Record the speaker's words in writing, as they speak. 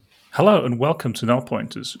Hello and welcome to Null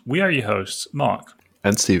Pointers. We are your hosts, Mark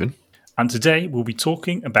and Steven. And today we'll be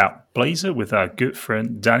talking about Blazor with our good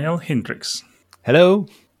friend Daniel Hendricks. Hello.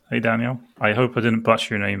 Hey Daniel. I hope I didn't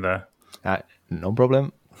butcher your name there. No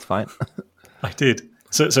problem. It's fine. I did.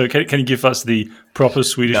 So can you give us the proper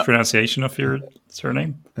Swedish pronunciation of your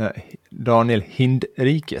surname? Daniel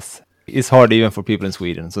Hindrikes. It's hard even for people in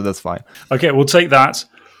Sweden, so that's fine. Okay, we'll take that.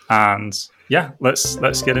 And yeah,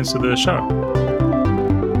 let's get into the show.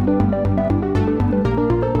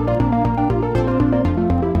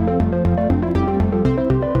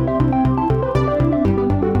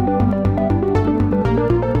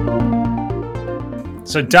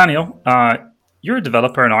 So Daniel, you're a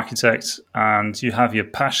developer and architect, and you have your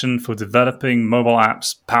passion for developing mobile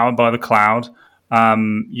apps powered by the cloud.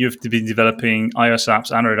 You've been developing iOS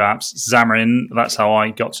apps, Android apps, Xamarin. That's how I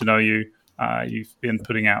got to know you. You've been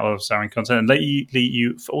putting out a lot of Xamarin content, and lately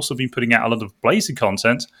you've also been putting out a lot of Blazor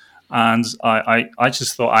content. And I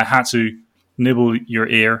just thought I had to nibble your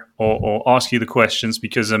ear or ask you the questions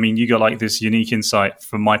because, I mean, you got like this unique insight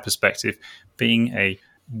from my perspective, being a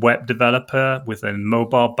web developer with a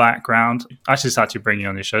mobile background. I just had to bring you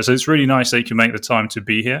on this show. So it's really nice that you can make the time to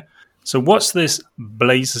be here. So what's this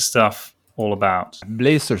Blazor stuff all about?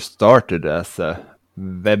 Blazor started as a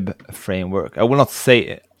web framework. I will not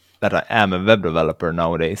say that I am a web developer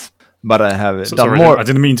nowadays, but I have done more. I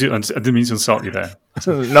didn't mean to insult you there.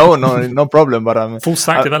 No problem. But I'm full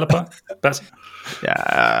stack developer. Better.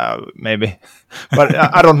 Yeah, maybe. But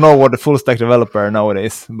I don't know what the full stack developer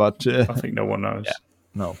nowadays. But I think no one knows. Yeah.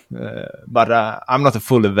 No, but I'm not a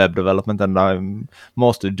fully web development, and I'm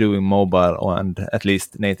mostly doing mobile and at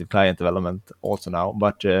least native client development also now.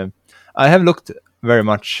 But I have looked very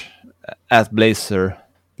much at Blazor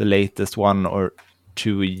the latest 1 or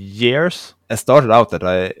 2 years. I started out that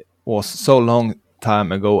I was so long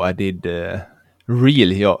time ago I did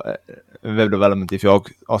real web development, if you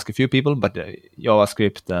ask a few people, but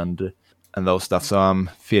JavaScript and those stuff. So I'm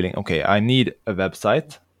feeling, okay, I need a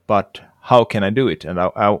website, but how can I do it? And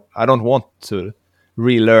I don't want to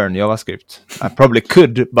relearn JavaScript. I probably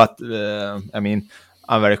could, but I mean,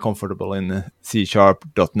 I'm very comfortable in C#,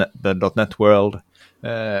 .NET, the .NET world.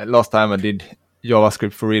 Last time I did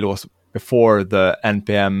JavaScript for real was before the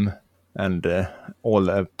NPM and all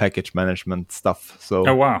the package management stuff. So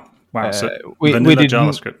oh wow! So we did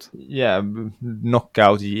JavaScript. Yeah,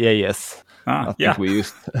 Knockout JS. I think we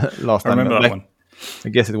used last time. I remember that one. I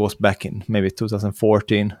guess it was back in maybe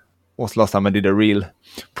 2014. Was last time I did a real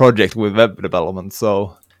project with web development.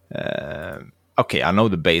 So, okay, I know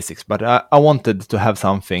the basics, but I wanted to have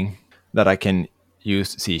something that I can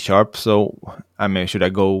use C#. So, I mean, should I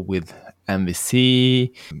go with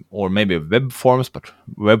MVC or maybe web forms? But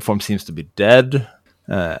web form seems to be dead.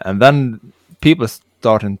 And then people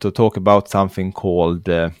starting to talk about something called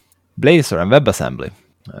Blazor and WebAssembly.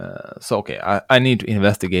 So, okay, I need to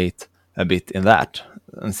investigate a bit in that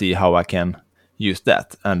and see how I can use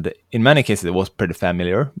that. And in many cases it was pretty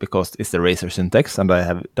familiar because it's the Razor syntax, and I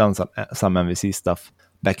have done some MVC stuff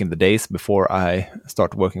back in the days before I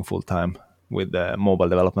started working full-time with mobile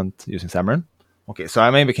development using Xamarin. Okay, so I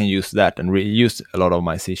maybe can use that and reuse a lot of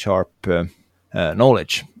my C#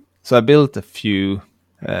 knowledge. So I built a few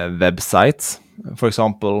websites. For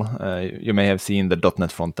example, you may have seen the .NET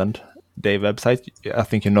Frontend Day website. I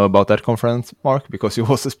think you know about that conference, Mark, because you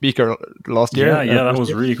was a speaker last year. Yeah, that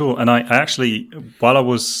was really cool. And I actually, while I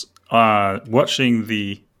was watching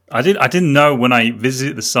I didn't know when I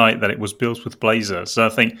visited the site that it was built with Blazor. So I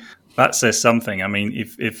think that says something. I mean,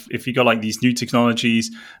 if you got like these new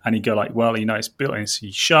technologies and you go like, well, you know, it's built in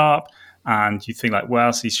C#, and you think like,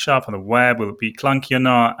 well, C# on the web, will it be clunky or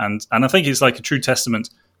not? And I think it's like a true testament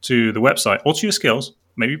to the website or to your skills,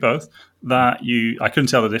 maybe both, that I couldn't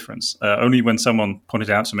tell the difference. Only when someone pointed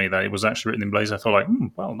out to me that it was actually written in Blazor, I thought like,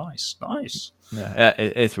 well, nice. Yeah,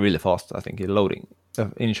 it's really fast. I think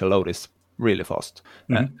the initial load is really fast.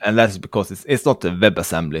 Mm-hmm. And that's because it's not the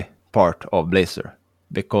WebAssembly part of Blazor,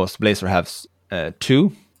 because Blazor has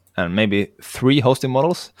 2 and maybe 3 hosting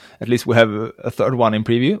models. At least we have a third one in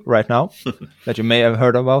preview right now that you may have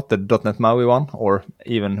heard about, the .NET MAUI one, or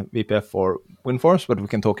even VPF or WinForms, but we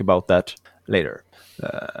can talk about that later.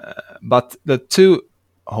 But the 2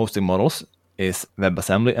 hosting models is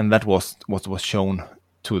WebAssembly, and that was what was shown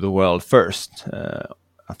to the world first.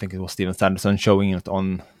 I think it was Steven Sanderson showing it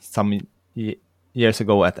on some years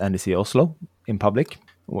ago at NDC Oslo in public,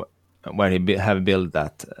 where he have built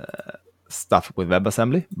that stuff with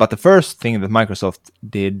WebAssembly. But the first thing that Microsoft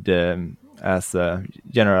did as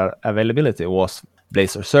general availability was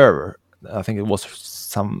Blazor Server. I think it was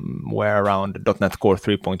somewhere around .NET Core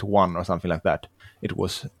 3.1 or something like that. It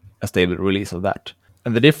was a stable release of that.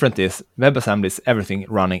 And the difference is WebAssembly is everything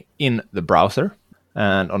running in the browser,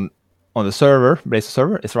 and on the server, Blazor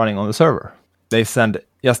server is running on the server. They send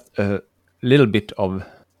just a little bit of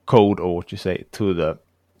code, or what you say, to the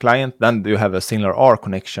client. Then you have a singular R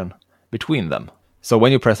connection between them. So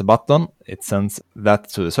when you press a button, it sends that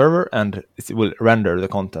to the server, and it will render the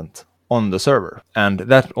content on the server. And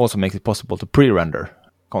that also makes it possible to pre-render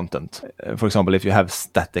content. For example, if you have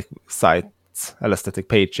static sites, static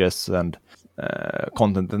pages, and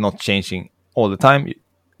content is not changing all the time,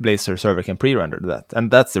 Blazor server can pre-render that.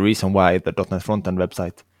 And that's the reason why the .NET frontend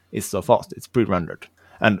website is so fast. It's pre-rendered.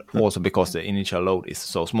 And also because the initial load is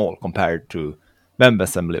so small compared to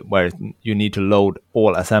WebAssembly, where you need to load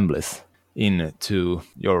all assemblies into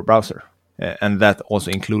your browser. And that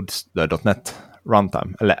also includes the .NET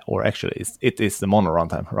runtime, or actually it is the Mono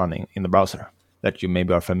runtime running in the browser that you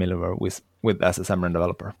maybe are familiar with as a Xamarin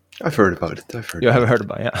developer. I've heard about it. You have heard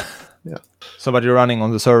about it, yeah. Yeah. So what you're running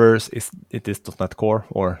on the servers it is .NET Core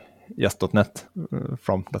or just .NET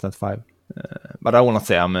from .NET 5. But I will not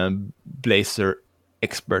say I'm a Blazor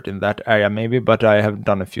expert in that area maybe, but I have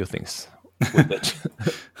done a few things with it.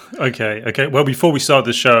 Okay. Well, before we start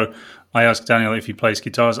the show, I asked Daniel if he plays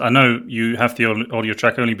guitars. I know you have the audio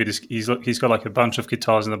track only, but he's got like a bunch of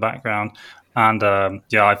guitars in the background. And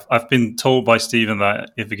I've been told by Stephen that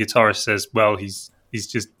if a guitarist says, well, he's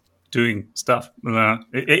just doing stuff,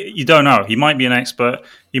 you don't know. He might be an expert.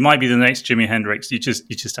 He might be the next Jimi Hendrix. You just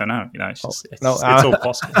don't know. It's all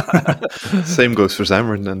possible. Same goes for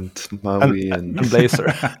Xamarin and Maui and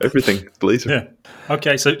Blazor. Everything Blazor. Yeah.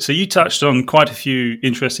 Okay, so you touched on quite a few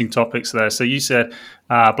interesting topics there. So you said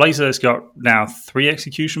Blazor's got now 3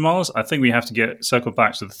 execution models. I think we have to circle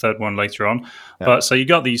back to the third one later on. Yeah. But so you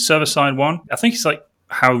got the server-side one. I think it's like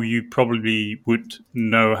how you probably would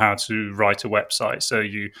know how to write a website. So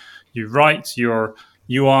you write your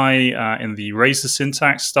UI in the Razor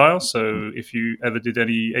syntax style. So if you ever did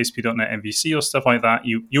any ASP.NET MVC or stuff like that,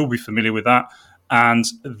 you'll be familiar with that. And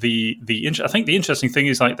I think the interesting thing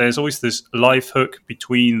is like there's always this live hook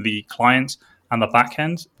between the client and the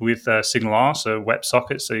backend with SignalR, so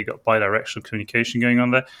WebSockets. So you got bidirectional communication going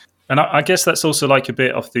on there. And I guess that's also like a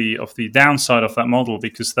bit of the downside of that model,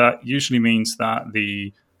 because that usually means that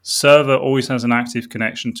the server always has an active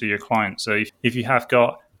connection to your client. So if you have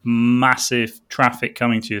got massive traffic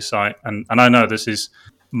coming to your site, and I know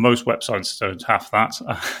most websites don't have that,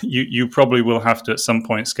 you probably will have to at some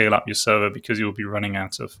point scale up your server because you'll be running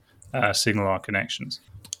out of SignalR connections.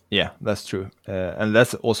 Yeah, that's true. And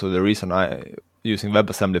that's also the reason I using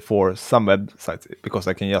WebAssembly for some websites, because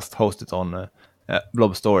I can just host it on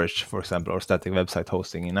blob storage, for example, or static website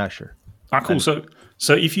hosting in Azure. Cool.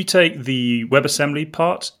 So if you take the WebAssembly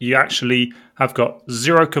part, you actually have got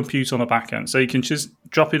zero compute on the backend. So you can just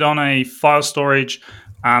drop it on a file storage,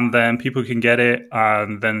 and then people can get it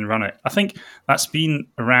and then run it. I think that's been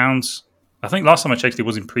around. I think last time I checked, it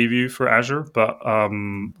was in preview for Azure, but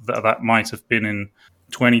that might have been in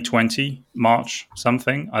 2020 March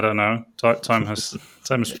something. I don't know. Time has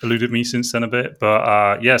eluded me since then a bit,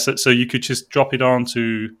 but so you could just drop it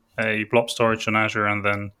onto a blob storage on Azure and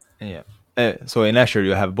then so in Azure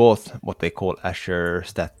you have both what they call Azure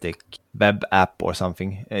Static Web App or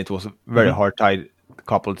something. It was very hard tied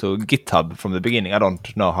coupled to GitHub from the beginning. I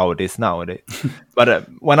don't know how it is nowadays, but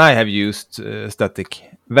when I have used static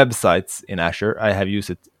websites in Azure, I have used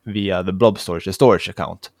it via the blob storage, the storage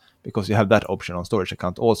account, because you have that option on storage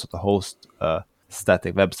account also to host a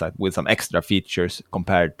static website with some extra features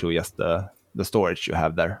compared to just the storage you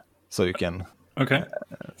have there. So you can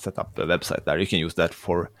set up the website there. You can use that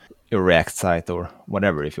for your React site or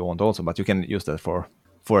whatever if you want also, but you can use that for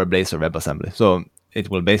a Blazor WebAssembly. So it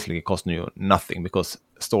will basically cost you nothing, because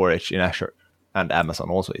storage in Azure and Amazon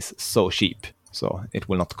also is so cheap. So it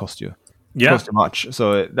will not cost you much.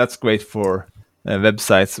 So that's great for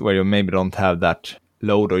websites where you maybe don't have that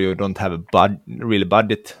load, or you don't have a really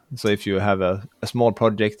budget. So if you have a small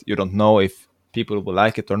project, you don't know if people will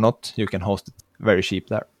like it or not, you can host it very cheap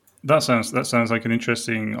there. That sounds like an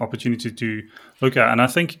interesting opportunity to look at. And I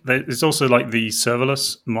think that it's also like the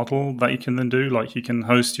serverless model that you can then do. Like you can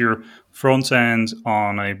host your front end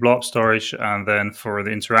on a blob storage, and then for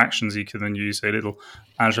the interactions, you can then use a little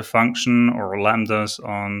Azure function or Lambdas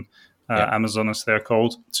on Amazon, as they're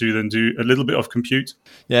called, to then do a little bit of compute.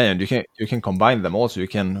 Yeah, and you can combine them also. You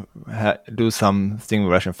can do something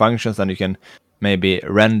with Azure functions, and you can maybe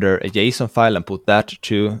render a JSON file and put that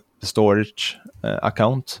to the storage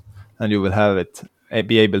account, and you will have it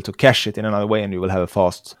be able to cache it in another way, and you will have a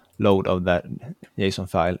fast load of that JSON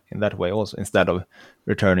file in that way also. Instead of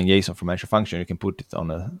returning JSON from Azure function, you can put it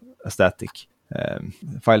on a static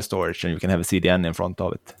file storage, and you can have a CDN in front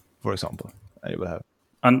of it, for example. And you will have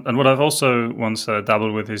And what I've also once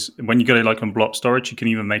dabbled with is when you get it like on blob storage, you can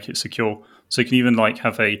even make it secure. So you can even like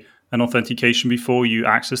have an authentication before you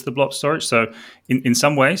access the blob storage. So in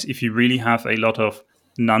some ways, if you really have a lot of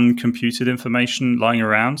non-computed information lying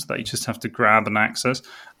around that you just have to grab and access,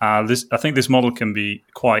 I think this model can be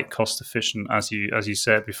quite cost efficient, as you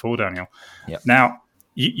said before, Daniel. Yeah. Now,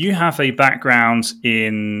 you have a background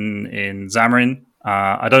in Xamarin.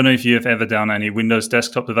 I don't know if you have ever done any Windows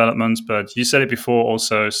desktop development, but you said it before.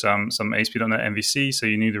 Also, some ASP.NET MVC, so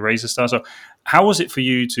you knew the Razor Star. So, how was it for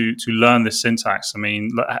you to learn this syntax? I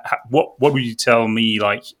mean, what would you tell me,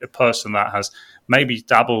 like a person that has maybe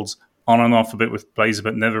dabbled on and off a bit with Blazor,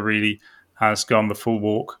 but never really has gone the full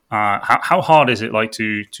walk? How hard is it, like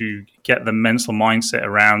to get the mental mindset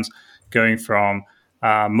around going from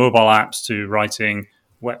mobile apps to writing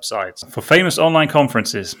websites for famous online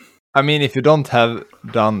conferences? I mean, if you don't have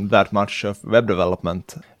done that much of web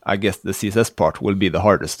development, I guess the CSS part will be the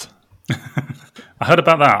hardest. I heard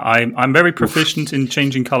about that. I'm very proficient in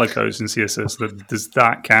changing color codes in CSS. Does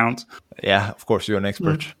that count? Yeah, of course, you're an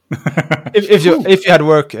expert. if you had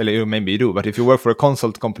work, maybe you do, but if you work for a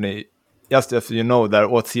consult company, just if you know that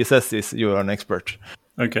what CSS is, you are an expert.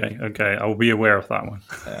 Okay, I will be aware of that one.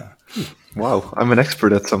 Wow, I'm an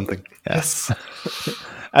expert at something. Yes.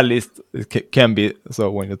 At least it can be so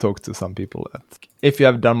when you talk to some people. If you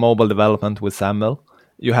have done mobile development with SAML,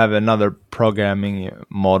 you have another programming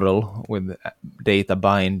model with data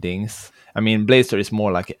bindings. I mean, Blazor is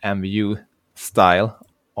more like an MVU style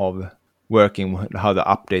of working with how the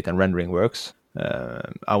update and rendering works.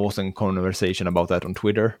 I was in conversation about that on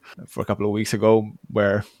Twitter for a couple of weeks ago,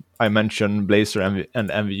 where I mentioned Blazor and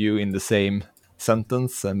MVU in the same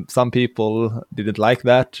sentence, and some people didn't like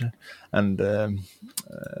that, and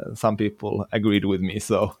some people agreed with me.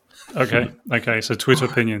 So okay. So Twitter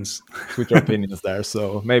opinions there.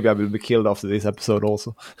 So maybe I will be killed after this episode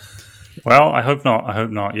also. Well, I hope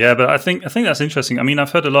not. Yeah, but I think that's interesting. I mean,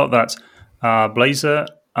 I've heard a lot that Blazor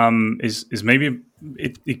is maybe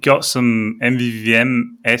it got some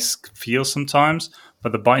MVVM-esque feel sometimes,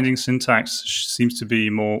 but the binding syntax seems to be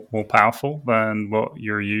more powerful than what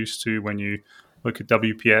you're used to when you look at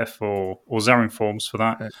WPF or Xamarin Forms for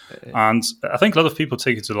that. And I think a lot of people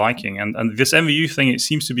take it to liking. And this MVU thing, it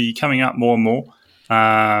seems to be coming up more and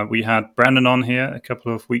more. We had Brandon on here a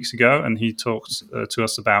couple of weeks ago, and he talked to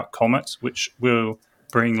us about Comet, which will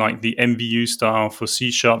bring like the MVU style for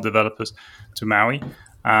C# developers to Maui.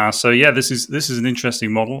 So yeah, this is an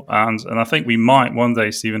interesting model, and I think we might one day,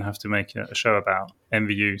 Stephen, have to make a show about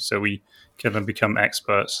MVU so we can become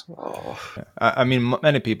experts. I mean,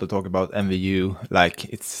 many people talk about MVU like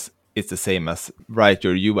it's the same as write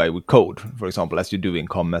your UI with code, for example, as you do in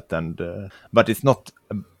Comet, and but it's not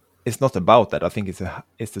about that. I think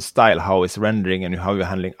it's the style, how it's rendering and how you're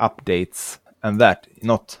handling updates, and that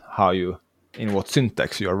not how in what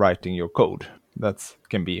syntax you are writing your code. That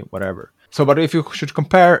can be whatever. So, but if you should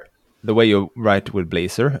compare the way you write with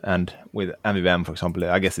Blazor and with MVVM, for example,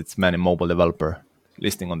 I guess it's many mobile developer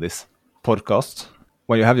listening on this podcast.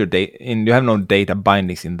 When you have your you have no data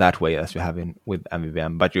bindings in that way as you have with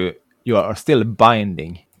MVVM, but you are still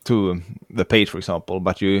binding to the page, for example,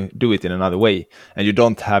 but you do it in another way, and you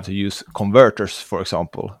don't have to use converters, for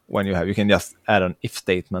example. When you can just add an if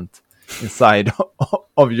statement inside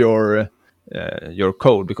of your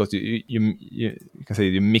code, because you can say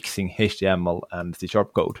you're mixing HTML and C#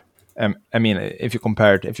 code. I mean, if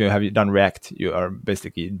you have done React, you are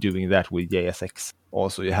basically doing that with JSX.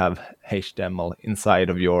 Also, you have HTML inside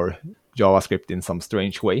of your JavaScript in some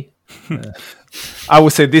strange way. I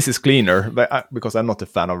would say this is cleaner, but because I'm not a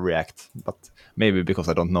fan of React, but maybe because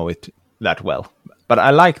I don't know it that well. But I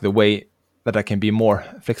like the way that I can be more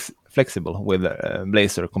flexible with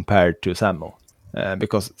Blazor compared to SAML.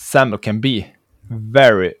 Because SAML can be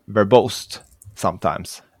very verbose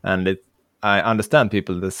sometimes, and I understand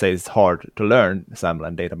people that say it's hard to learn SAML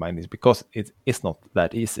and data bindings because it's not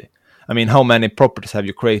that easy. I mean, how many properties have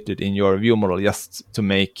you created in your view model just to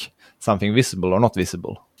make something visible or not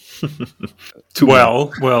visible?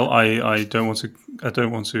 Well, I don't want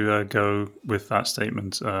to go with that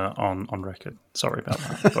statement on record. Sorry about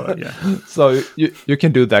that, but yeah. So you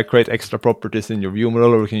can do that, create extra properties in your view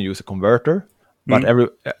model, or you can use a converter. But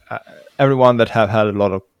everyone that have had a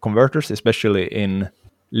lot of converters, especially in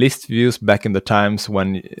list views back in the times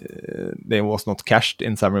when they was not cached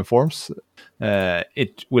in Xamarin Forms,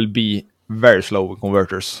 it will be very slow with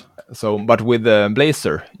converters. So, but with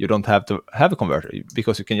Blazor, you don't have to have a converter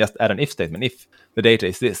because you can just add an if statement. If the data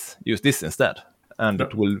is this, use this instead, and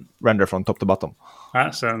it will render from top to bottom.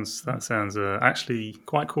 That sounds actually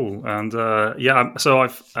quite cool. And so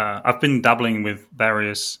I've been dabbling with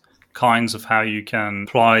various kinds of how you can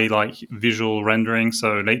apply like visual rendering.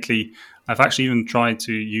 So lately, I've actually even tried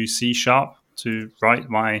to use C# to write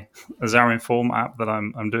my Xamarin Form app that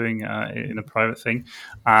I'm doing in a private thing.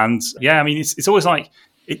 And yeah, I mean, it's always like,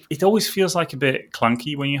 it always feels like a bit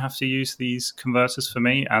clunky when you have to use these converters for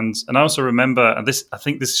me. And I also remember, and I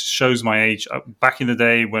think this shows my age, back in the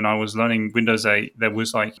day when I was learning Windows 8, there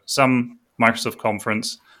was like some Microsoft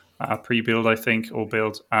conference, pre-build, I think, or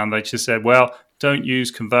build, and they just said, well, don't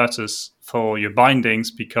use converters for your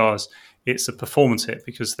bindings because it's a performance hit,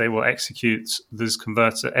 because they will execute this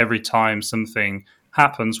converter every time something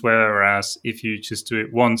happens, whereas if you just do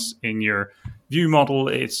it once in your view model,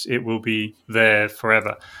 it will be there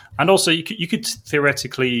forever. And also you could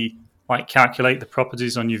theoretically like calculate the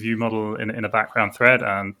properties on your view model in a background thread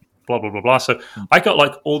and blah blah blah blah. So I got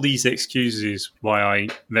like all these excuses why I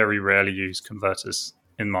very rarely use converters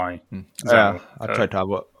in my I try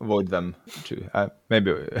to avoid them too. I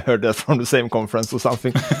maybe heard that from the same conference or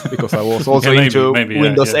something, because I was also into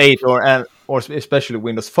Windows 8 or especially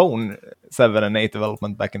Windows Phone 7 and 8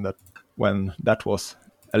 development back in that, when that was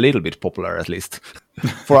a little bit popular, at least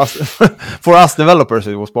for us. For us developers,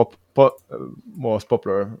 it was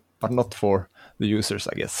popular, but not for the users,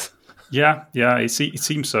 I guess. Yeah, it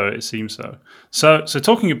seems so. It seems so. So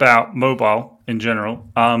talking about mobile in general,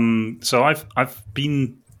 so I've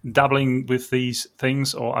been dabbling with these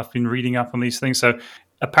things, or I've been reading up on these things. So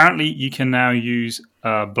apparently, you can now use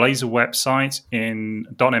a Blazor website in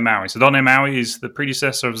 .NET MAUI. So .NET MAUI is the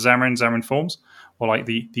predecessor of Xamarin Forms, or like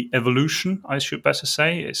the evolution, I should better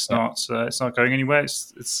say. It's not going anywhere.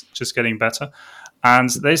 It's just getting better.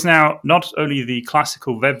 And there's now not only the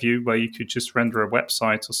classical web view where you could just render a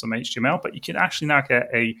website or some HTML, but you can actually now get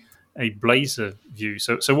a Blazor view.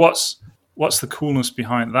 So what's the coolness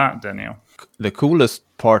behind that, Daniel? The coolest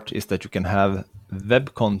part is that you can have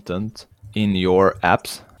web content in your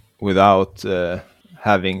apps without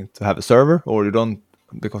having to have a server, or you don't,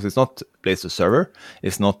 because it's not Blazor server,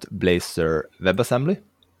 it's not Blazor WebAssembly,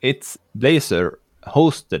 it's Blazor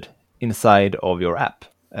hosted inside of your app,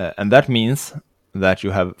 and that means that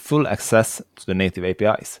you have full access to the native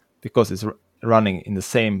APIs because it's running in the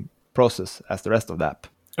same process as the rest of the app.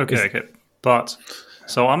 Okay. But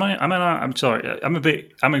so I'm sorry, I'm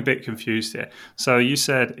a bit confused here. So you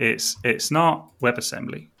said it's not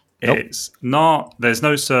WebAssembly. Nope. It's not. There's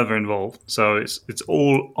no server involved. So it's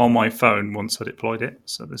all on my phone once I deployed it.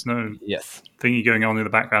 So there's no thingy going on in the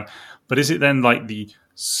background. But is it then like the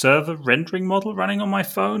server rendering model running on my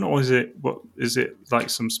phone, or is it like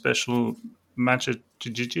some special magic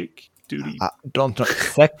duty? I don't know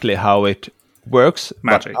exactly how it works.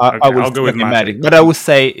 Magic. I will go with magic. But I would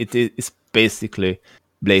say it is basically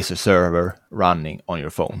Blazor server running on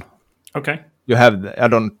your phone. Okay. You have.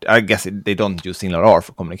 I guess they don't use SingleR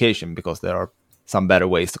for communication, because there are some better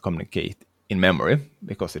ways to communicate in memory,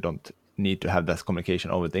 because they don't need to have that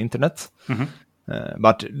communication over the internet. Mm-hmm.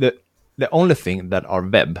 But the only thing that are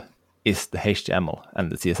web is the HTML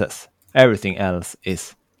and the CSS. Everything else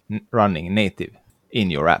is running native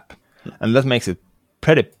in your app, and that makes it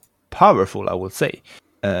pretty powerful, I would say,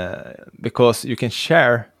 because you can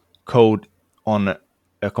share code on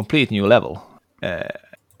a complete new level.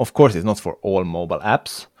 Of course, it's not for all mobile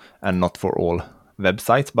apps and not for all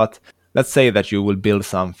websites, but let's say that you will build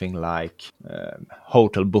something like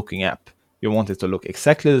hotel booking app. You want it to look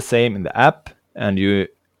exactly the same in the app, and you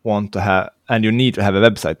need to have a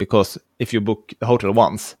website, because if you book the hotel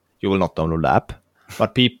once, you will not download the app.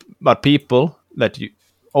 But people that you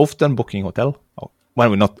often booking hotel, when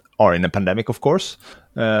we not are in a pandemic, of course,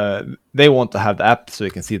 they want to have the app so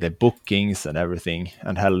you can see their bookings and everything,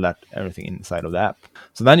 and have everything inside of the app.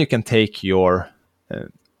 So then you can take your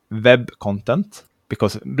web content,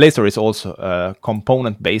 because Blazor is also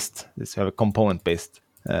component-based. You have a component-based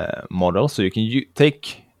model, so you can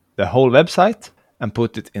take the whole website and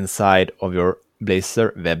put it inside of your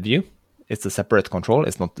Blazor web view. It's a separate control.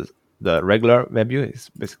 It's not the regular web view.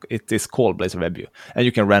 It is called Blazor web view, and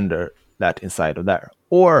you can render that inside of there.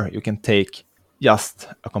 Or you can take just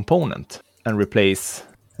a component and replace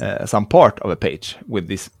some part of a page with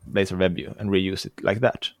this Blazor web view and reuse it like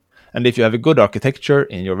that. And if you have a good architecture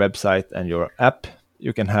in your website and your app,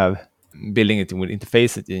 you can have building it with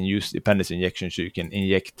interfaces and use dependency injection, so you can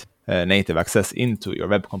inject native access into your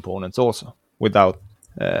web components also, without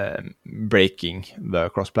breaking the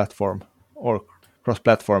cross-platform, or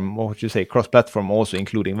cross-platform, what would you say, cross-platform also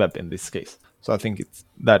including web in this case. So I think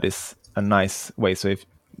that is a nice way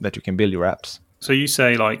that you can build your apps. So you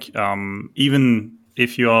say, like, even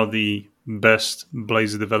if you are the best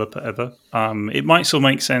Blazor developer ever, it might still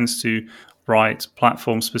make sense to write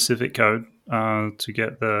platform-specific code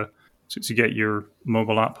to to get your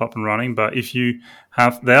mobile app up and running. But if you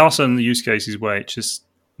have, there are some use cases where it just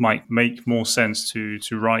might make more sense to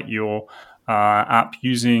write your app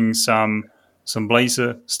using some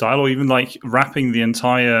Blazor style, or even like wrapping the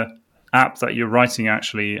entire app that you're writing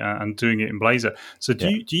actually and doing it in Blazor. So do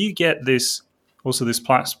you get this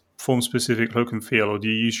platform specific look and feel, or do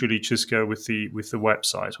you usually just go with the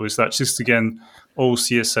website, or is that just again all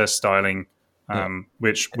CSS styling,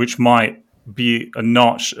 which might be a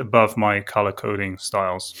notch above my color coding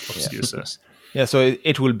styles of CSS? Yeah, so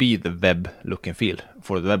it will be the web look and feel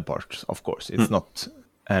for the web part, of course. It's not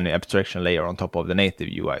any abstraction layer on top of the native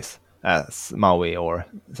UIs as Maui or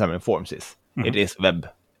Xamarin Forms is. It is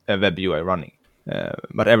a web UI running,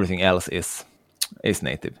 but everything else is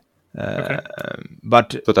native.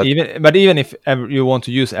 But even if you want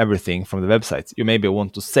to use everything from the website, you maybe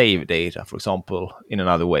want to save data, for example, in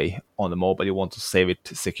another way on the mobile. You want to save it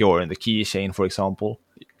secure in the keychain, for example.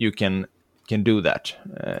 You can do that,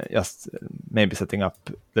 just maybe setting up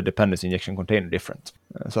the dependency injection container different.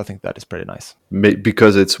 So I think that is pretty nice.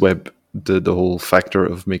 Because it's web, the whole factor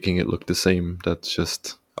of making it look the same, that's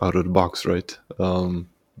just out of the box, right?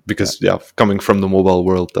 Because coming from the mobile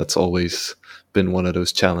world, that's always been one of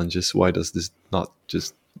those challenges. Why does this not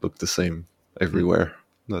just look the same everywhere?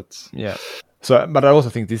 So, but I also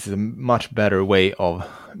think this is a much better way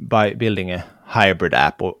by building a hybrid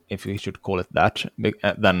app, or if we should call it that,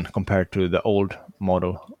 than compared to the old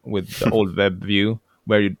model with the old web view,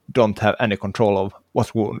 where you don't have any control of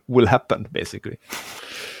what will happen, basically.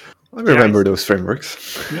 I remember those frameworks.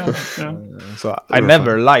 So I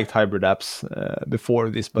never liked hybrid apps before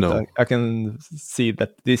this, but I can see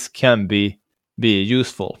that this can be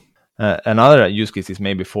useful. Another use case is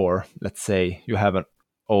maybe for, let's say, you have an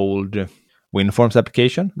old WinForms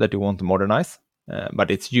application that you want to modernize, but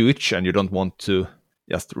it's huge and you don't want to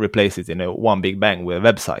just replace it in one big bang with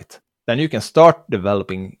a website. Then you can start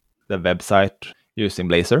developing the website using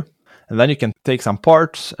Blazor, and then you can take some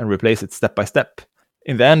parts and replace it step by step.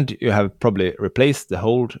 In the end, you have probably replaced the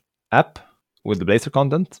whole app with the Blazor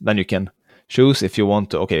content. Then you can choose if you want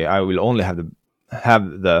to, okay, I will only have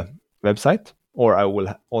the website, or I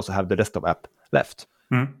will also have the desktop app left.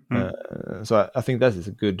 So I think that is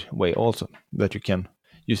a good way also, that you can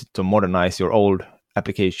use it to modernize your old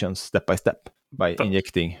applications step by step by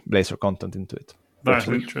injecting Blazor content into it. That's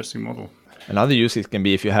an interesting model. Another use it can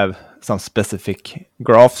be if you have some specific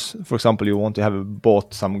graphs. For example, you want to have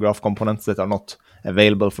bought some graph components that are not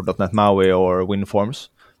available for .NET MAUI or WinForms.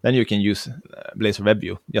 Then you can use Blazor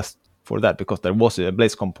WebView just for that, because there was a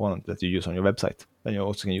Blazor component that you use on your website. Then you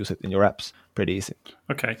also can use it in your apps. Pretty easy.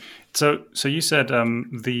 Okay, so you said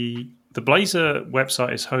the Blazor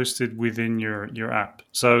website is hosted within your app.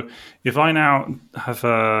 So if I now have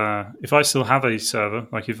if I still have a server,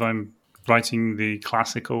 like if I'm writing the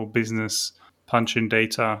classical business punch-in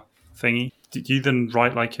data thingy, did you then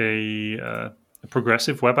write like a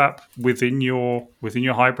progressive web app within your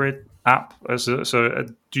hybrid app?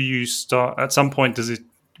 Do you start at some point?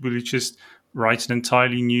 Will you just write an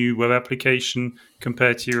entirely new web application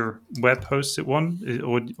compared to your web-hosted one,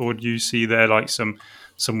 or do you see there like some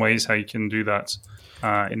ways how you can do that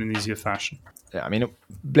in an easier fashion? Yeah, I mean,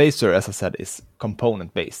 Blazor, as I said, is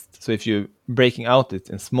component-based. So if you're breaking out it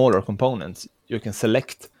in smaller components, you can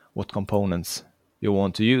select what components you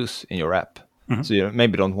want to use in your app. So you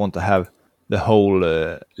maybe don't want to have the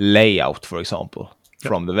whole layout, for example,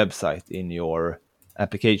 from the website in your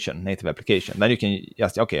application, native application. Then you can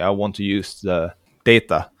just, okay, I want to use the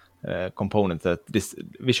data component that this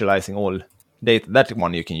visualizing all data. That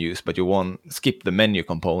one you can use, but you won't skip the menu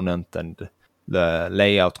component and the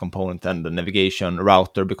layout component and the navigation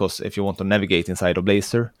router, because if you want to navigate inside of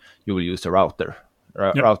Blazor, you will use the router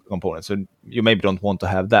component. So you maybe don't want to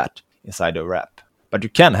have that inside your app, but you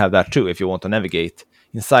can have that too if you want to navigate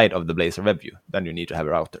inside of the Blazor WebView. Then you need to have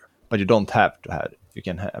a router, but you don't have to have it. You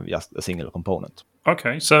can have just a single component.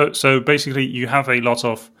 Okay, so basically you have a lot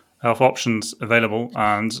of options available,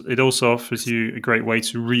 and it also offers you a great way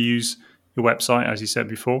to reuse your website, as you said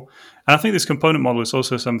before. And I think this component model is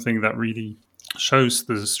also something that really shows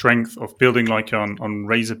the strength of building like on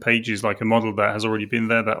Razor Pages, like a model that has already been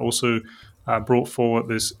there, that also brought forward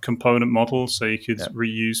this component model, so you could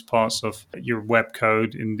reuse parts of your web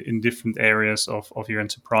code in different areas of your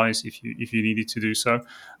enterprise if you needed to do so.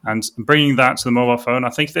 And bringing that to the mobile phone, I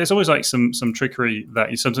think there's always like some trickery that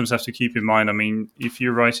you sometimes have to keep in mind. I mean, if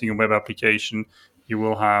you're writing a web application, you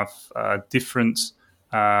will have different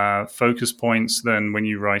focus points than when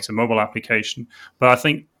you write a mobile application. But I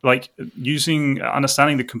think like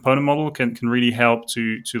understanding the component model can really help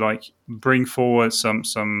to like bring forward some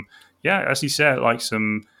as you said, like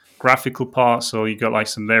some graphical parts, or you got like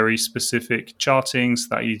some very specific chartings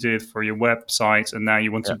that you did for your website, and now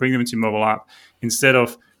you want to bring them into your mobile app instead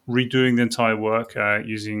of redoing the entire work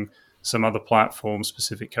using some other platform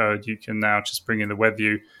specific code. You can now just bring in the web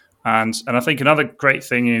view. And I think another great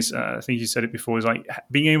thing is, I think you said it before, is like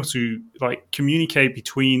being able to like communicate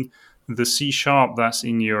between the C# that's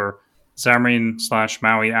in your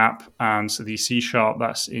Xamarin/Maui app and the C#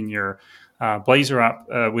 that's in your Blazor app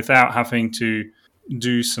without having to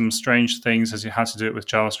do some strange things as you had to do it with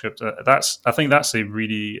JavaScript. I think that's a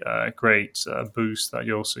really great boost that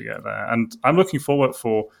you also get there. And I'm looking forward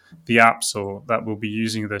for the apps that will be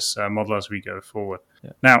using this model as we go forward.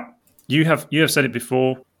 Yeah. Now, you have said it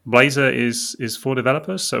before. Blazor is for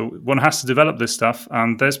developers, so one has to develop this stuff,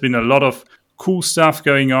 and there's been a lot of cool stuff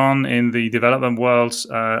going on in the development world.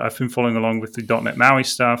 I've been following along with the .NET MAUI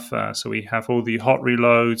stuff, so we have all the hot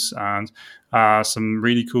reloads and some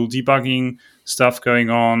really cool debugging stuff going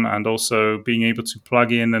on, and also being able to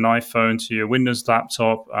plug in an iPhone to your Windows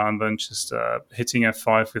laptop and then just hitting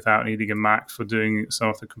F5 without needing a Mac for doing some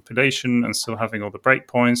of the compilation and still having all the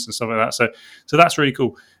breakpoints and stuff like that. So that's really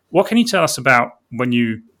cool. What can you tell us about when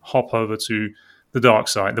you hop over to the dark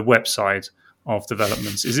side, the web side of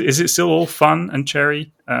developments? Is it still all fun and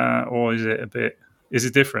cherry, or is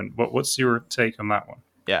it different? What's your take on that one?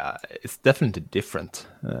 Yeah, it's definitely different,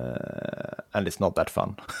 and it's not that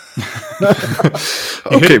fun.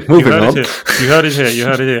 Okay, moving on. You heard it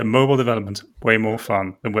here. Mobile development, way more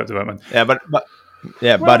fun than web development. Yeah,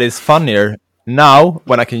 but it's funnier now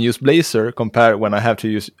when I can use Blazor compared when I have to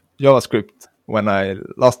use JavaScript when I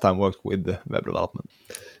last time worked with the web development.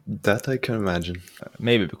 That I can imagine.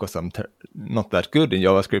 Maybe because I'm not that good in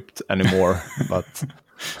JavaScript anymore, but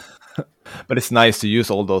it's nice to use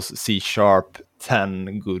all those C#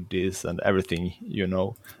 10 goodies and everything,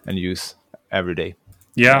 and use every day.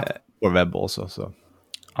 Yeah. For web also. So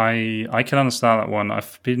I can understand that one.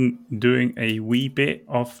 I've been doing a wee bit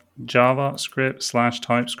of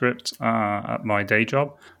JavaScript/TypeScript at my day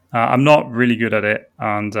job. I'm not really good at it,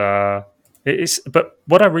 and but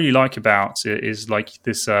what I really like about it is like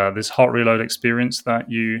this hot reload experience that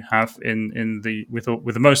you have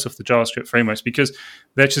with most of the JavaScript frameworks, because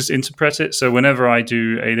they just interpret it. So whenever I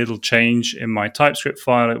do a little change in my TypeScript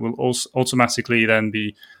file, it will also automatically then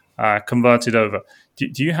be converted over.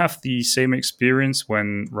 Do you have the same experience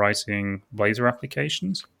when writing Blazor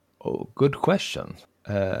applications? Oh, good question.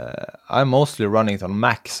 I'm mostly running it on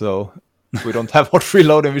Mac, so we don't have hot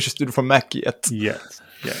reload in Visual Studio for Mac yet.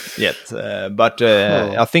 But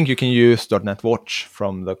I think you can use .NET Watch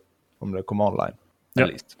from the command line at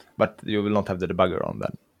least, but you will not have the debugger on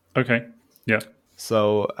then. Okay. Yeah.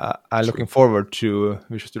 So I'm looking forward to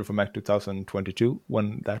Visual Studio for Mac 2022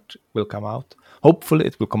 when that will come out. Hopefully,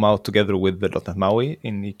 it will come out together with the .NET MAUI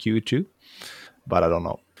in Q2, but I don't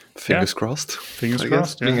know. Fingers crossed. Fingers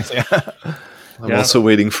crossed. Yeah. I'm also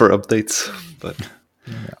waiting for updates, but.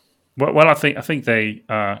 Yeah. Well, I think they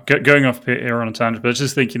going off here on a tangent, but I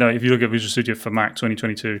just think if you look at Visual Studio for Mac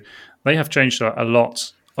 2022, they have changed a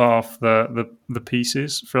lot of the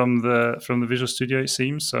pieces from the Visual Studio, it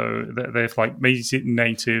seems. So they've like made it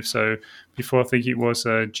native. So before I think it was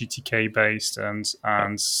GTK based, and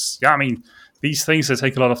yeah, I mean these things that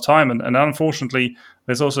take a lot of time, and unfortunately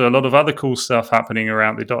there's also a lot of other cool stuff happening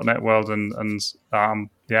around the .NET world, and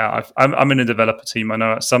yeah, I'm in a developer team. I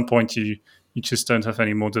know at some point you just don't have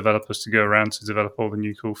any more developers to go around to develop all the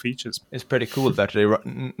new cool features. It's pretty cool that they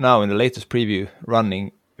now in the latest preview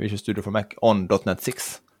running Visual Studio for Mac on .NET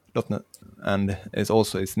 6, and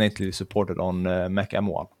it's natively supported on Mac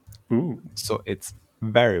M1. Ooh. So it's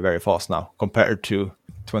very, very fast now compared to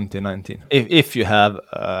 2019. If you have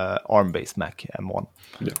ARM-based Mac M1.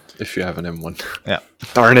 Yeah, if you have an M1. Yeah.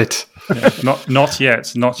 Darn it. Yeah, not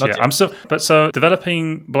yet. I'm still, so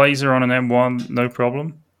developing Blazor on an M1, no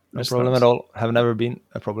problem. No problem at all. Have never been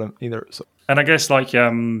a problem either. So. And I guess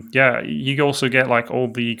you also get like all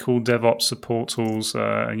the cool DevOps support tools,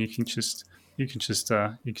 and you can just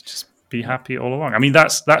be happy all along. I mean,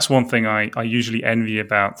 that's one thing I usually envy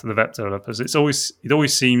about the web developers. It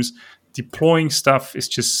always seems deploying stuff is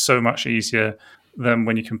just so much easier than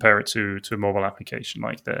when you compare it to a mobile application.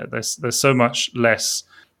 Like there's so much less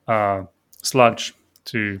sludge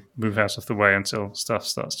to move out of the way until stuff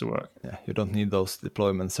starts to work. Yeah, you don't need those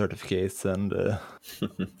deployment certificates and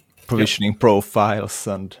provisioning profiles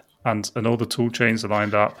and all the tool chains are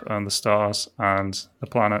lined up and the stars and the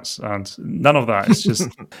planets and none of that. It's just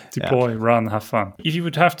deploy, run, have fun. If you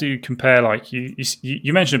would have to compare, like you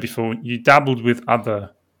mentioned it before, you dabbled with other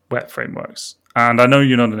web frameworks, and I know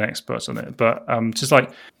you're not an expert on it, but just like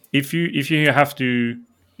if you have to,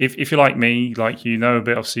 if you're like me, like a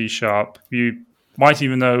bit of C#, might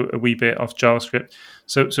even know a wee bit of JavaScript.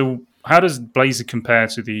 So how does Blazor compare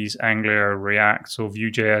to these Angular, React, or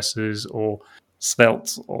Vue.js's, or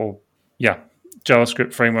Svelte, or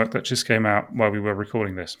JavaScript framework that just came out while we were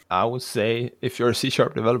recording this? I would say if you're a C#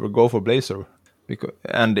 developer, go for Blazor.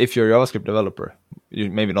 And if you're a JavaScript developer, you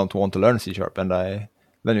maybe don't want to learn C#, and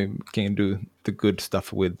then you can do the good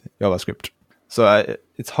stuff with JavaScript. So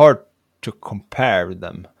it's hard to compare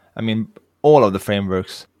them. I mean, all of the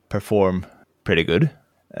frameworks perform pretty good.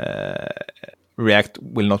 React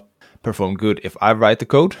will not perform good if I write the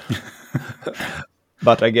code.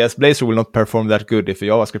 But I guess Blazor will not perform that good if a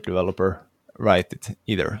JavaScript developer write it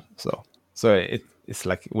either. So it's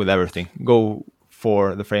like with everything. Go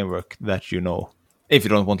for the framework that you know. If you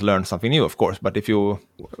don't want to learn something new, of course. But if you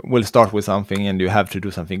will start with something and you have to do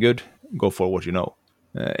something good, go for what you know.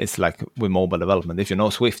 It's like with mobile development. If you know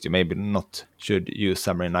Swift, you maybe not should use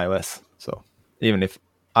Xamarin iOS. So even if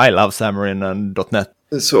I love Xamarin and .NET.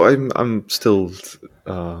 So I'm still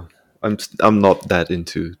I'm not that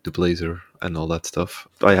into the Blazor and all that stuff.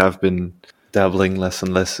 I have been dabbling less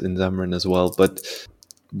and less in Xamarin as well. But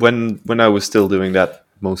when I was still doing that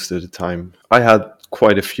most of the time, I had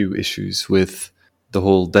quite a few issues with the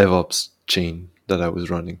whole DevOps chain that I was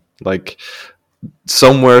running. Like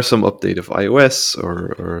somewhere, some update of iOS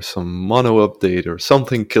or some mono update or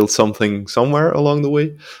something killed something somewhere along the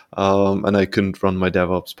way, and I couldn't run my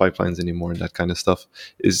DevOps pipelines anymore and that kind of stuff.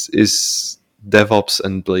 Is DevOps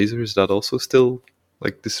and Blazor, is that also still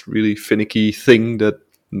like this really finicky thing that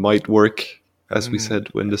might work, as we said,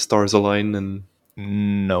 when the stars align? And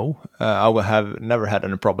no, I will have never had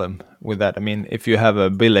any problem with that. I mean, if you have a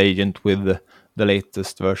build agent with the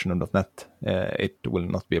latest version of .NET, it will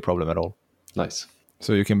not be a problem at all. Nice.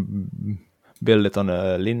 So you can build it on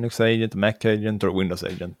a Linux agent, Mac agent, or Windows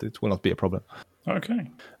agent. It will not be a problem. Okay,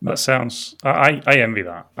 that sounds. I envy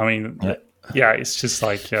that. I mean, yeah, it's just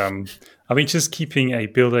like I mean, just keeping a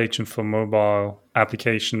build agent for mobile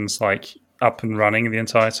applications like up and running the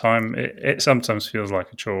entire time, it sometimes feels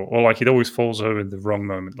like a chore, or like it always falls over in the wrong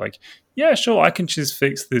moment. Like, yeah, sure, I can just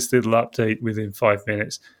fix this little update within 5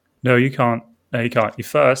 minutes. No, you can't. No, you can't. You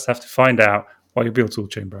first have to find out why your build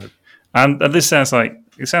toolchain broke. And this sounds like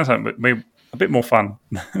maybe a bit more fun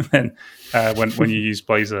than when you use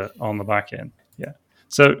Blazor on the back end. Yeah.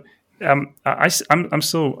 So I'm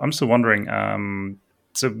still wondering.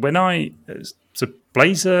 So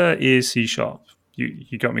Blazor is C#.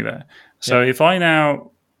 You got me there. So if I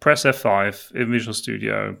now press F5 in Visual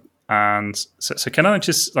Studio, and so can I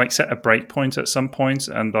just like set a breakpoint at some point,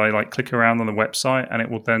 and I like click around on the website, and it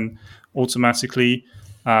will then automatically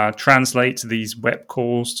translate these web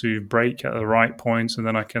calls to break at the right point, and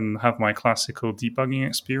then I can have my classical debugging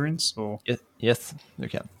experience? Or yes, you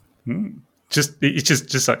can. It's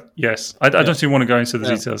just like yes. I don't even want to go into the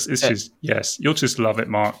details. It's just yes. You'll just love it,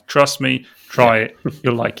 Mark. Trust me. Try it.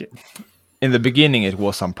 You'll like it. In the beginning, it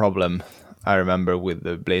was some problem. I remember with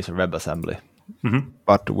the Blazor WebAssembly,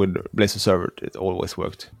 but with Blazor Server, it always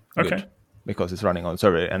worked good because it's running on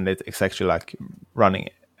server, and it's actually like running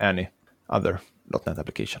any other .NET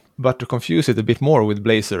application. But to confuse it a bit more with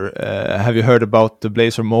Blazor, have you heard about the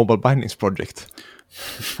Blazor Mobile Bindings project?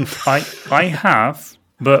 I have,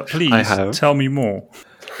 but please tell me more.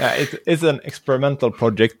 It's an experimental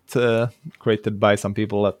project created by some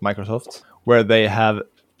people at Microsoft, where they have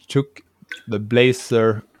took the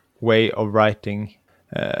Blazor way of writing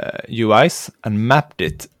UIs and mapped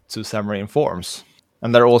it to Xamarin Forms.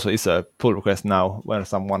 And there also is a pull request now where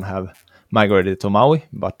someone have migrated to Maui,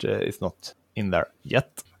 but it's not in there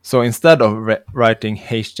yet. So instead of writing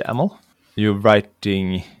HTML, you're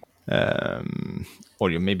writing, or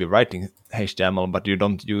you may be writing HTML, but you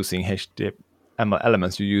don't using HTML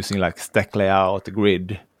elements. You're using like stack layout,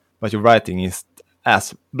 grid, but you're writing it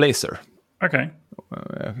as Blazor. Okay.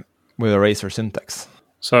 With a Razor syntax.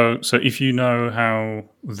 So if you know how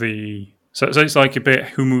so it's like a bit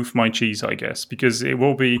who moved my cheese, I guess, because it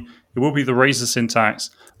will be the Razor syntax,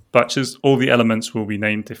 but just all the elements will be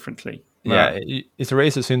named differently. Yeah, it's a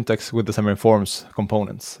Razor syntax with the Xamarin Forms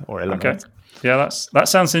components or elements. Okay. Yeah, that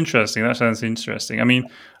sounds interesting. I mean,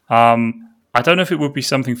 I don't know if it would be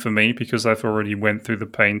something for me because I've already went through the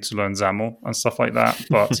pain to learn XAML and stuff like that.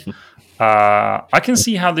 But I can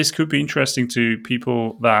see how this could be interesting to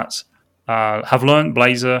people that have learned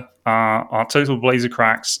Blazor, are total Blazor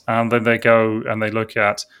cracks, and then they go and they look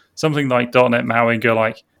at something like .NET MAUI and go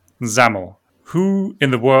like, XAML. Who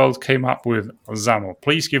in the world came up with XAML?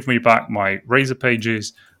 Please give me back my Razor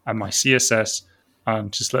pages and my CSS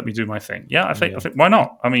and just let me do my thing. Yeah, I think why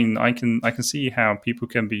not? I mean, I can see how people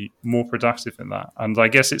can be more productive in that. And I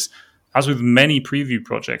guess it's as with many preview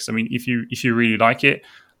projects. I mean, if you really like it,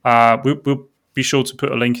 we'll be sure to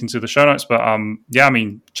put a link into the show notes. But yeah, I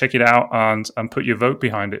mean, check it out and put your vote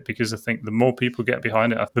behind it, because I think the more people get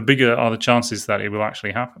behind it, the bigger are the chances that it will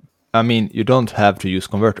actually happen. I mean, you don't have to use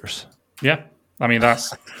converters. Yeah, I mean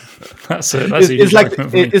that's it's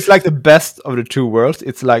like the best of the two worlds.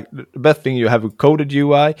 It's like the best thing you have with coded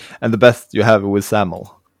UI and the best you have with SAML,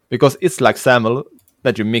 because it's like SAML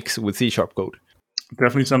that you mix with C# code.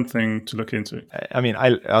 Definitely something to look into. I mean,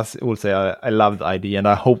 I will say I love the idea, and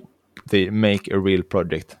I hope they make a real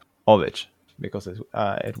project of it, because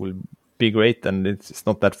it will be great, and it's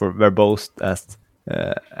not that verbose as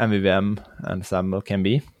MVVM and SAML can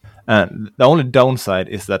be. And the only downside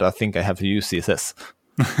is that I think I have to use CSS.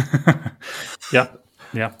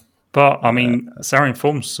 Yeah. But I mean, Sarin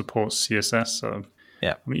Forms supports CSS, so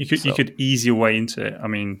yeah. I mean, you could ease your way into it. I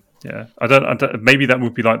mean, yeah. I don't. Maybe that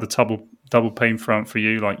would be like the double pain front for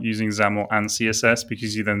you, like using XAML and CSS,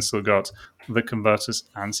 because you then still got the converters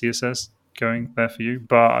and CSS going there for you.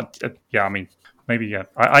 But yeah, I mean, maybe yeah,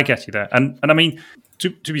 I get you there. And I mean,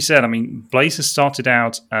 to be said, I mean, Blazor started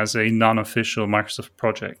out as a non-official Microsoft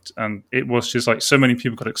project, and it was just like so many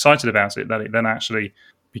people got excited about it that it then actually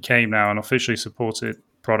became now an officially supported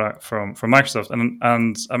product from Microsoft.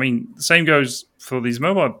 And I mean, the same goes for these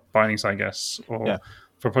mobile bindings, I guess, or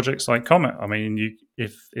for projects like Comet. I mean,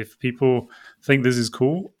 if people think this is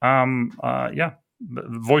cool, the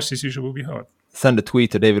voices usually will be heard. Send a tweet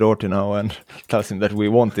to David Orton now and tell him that we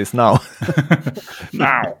want this now.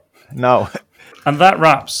 Now. And that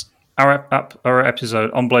wraps our episode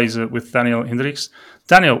on Blazor with Daniel Hendricks.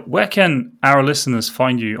 Daniel, where can our listeners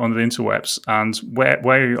find you on the interwebs, and where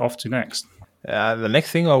are you off to next? The next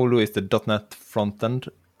thing I will do is the .NET Frontend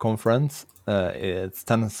Conference. It's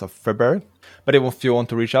 10th of February. But if you want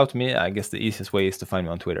to reach out to me, I guess the easiest way is to find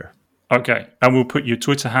me on Twitter. Okay, and we'll put your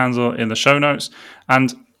Twitter handle in the show notes.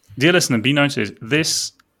 And dear listener, be noted,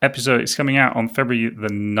 this episode is coming out on February the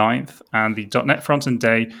 9th, and the .NET Frontend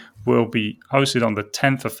Day will be hosted on the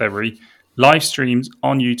 10th of February, live streams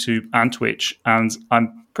on YouTube and Twitch, and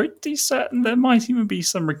I'm pretty certain there might even be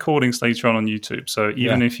some recordings later on YouTube. So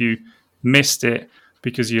even if you missed it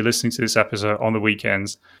because you're listening to this episode on the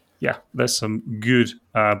weekends, there's some good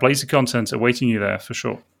Blazor content awaiting you there for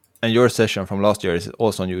sure. And your session from last year is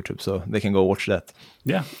also on YouTube, so they can go watch that.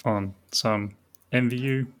 Yeah, on some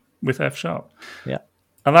MVU with F#. Yeah.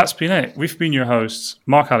 And that's been it. We've been your hosts,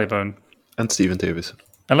 Mark Allibone and Stephen Davis.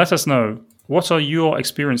 And let us know, what are your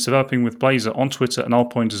experience developing with Blazor on Twitter and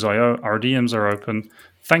allpointers.io? Our DMs are open.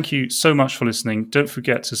 Thank you so much for listening. Don't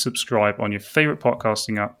forget to subscribe on your favorite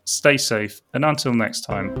podcasting app. Stay safe. And until next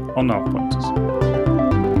time, on Null Pointers.